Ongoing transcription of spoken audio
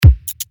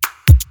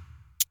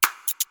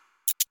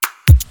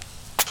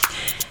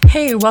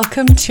Hey,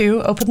 welcome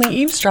to Openly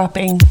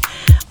Eavesdropping.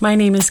 My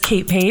name is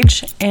Kate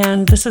Page,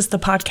 and this is the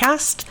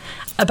podcast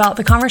about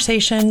the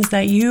conversations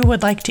that you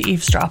would like to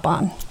eavesdrop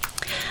on.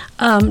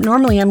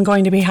 Normally, I'm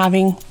going to be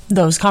having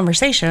those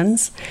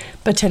conversations,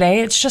 but today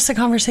it's just a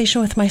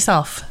conversation with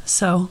myself,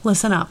 so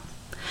listen up.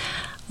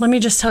 Let me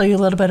just tell you a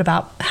little bit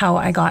about how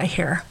I got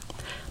here,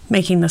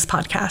 making this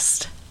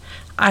podcast.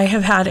 I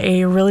have had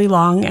a really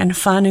long and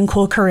fun and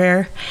cool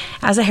career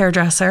as a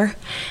hairdresser,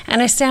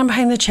 and I stand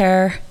behind the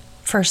chair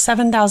for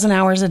 7,000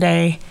 hours a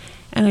day,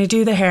 and I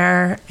do the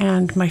hair,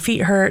 and my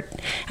feet hurt,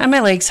 and my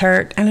legs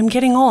hurt, and I'm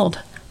getting old.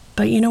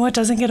 But you know what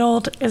doesn't get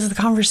old is the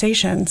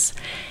conversations.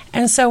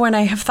 And so when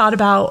I have thought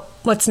about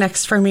what's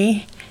next for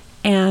me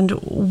and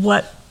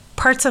what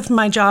parts of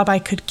my job I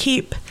could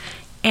keep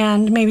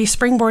and maybe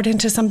springboard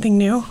into something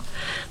new,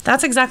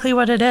 that's exactly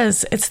what it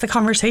is. It's the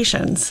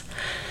conversations.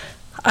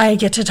 I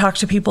get to talk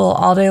to people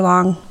all day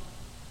long.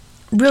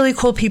 Really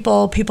cool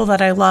people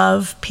that I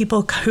love,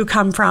 people who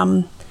come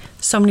from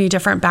so many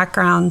different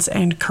backgrounds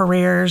and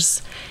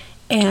careers,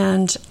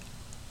 and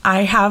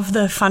I have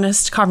the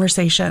funnest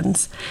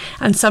conversations.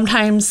 And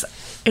sometimes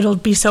it'll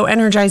be so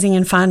energizing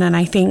and fun, and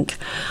I think,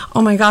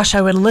 oh my gosh,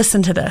 I would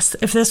listen to this.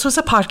 If this was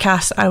a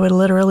podcast, I would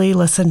literally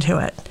listen to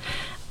it.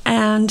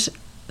 And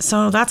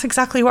so that's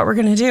exactly what we're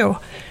going to do.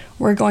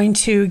 We're going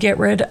to get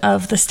rid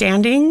of the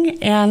standing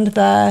and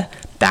the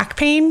back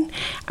pain,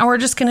 and we're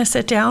just going to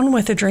sit down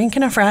with a drink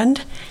and a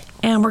friend,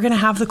 and we're going to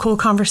have the cool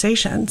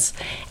conversations,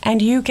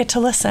 and you get to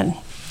listen.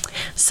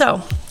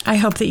 So I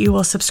hope that you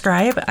will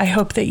subscribe. I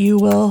hope that you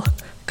will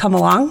come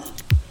along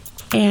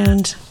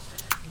and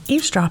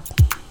eavesdrop.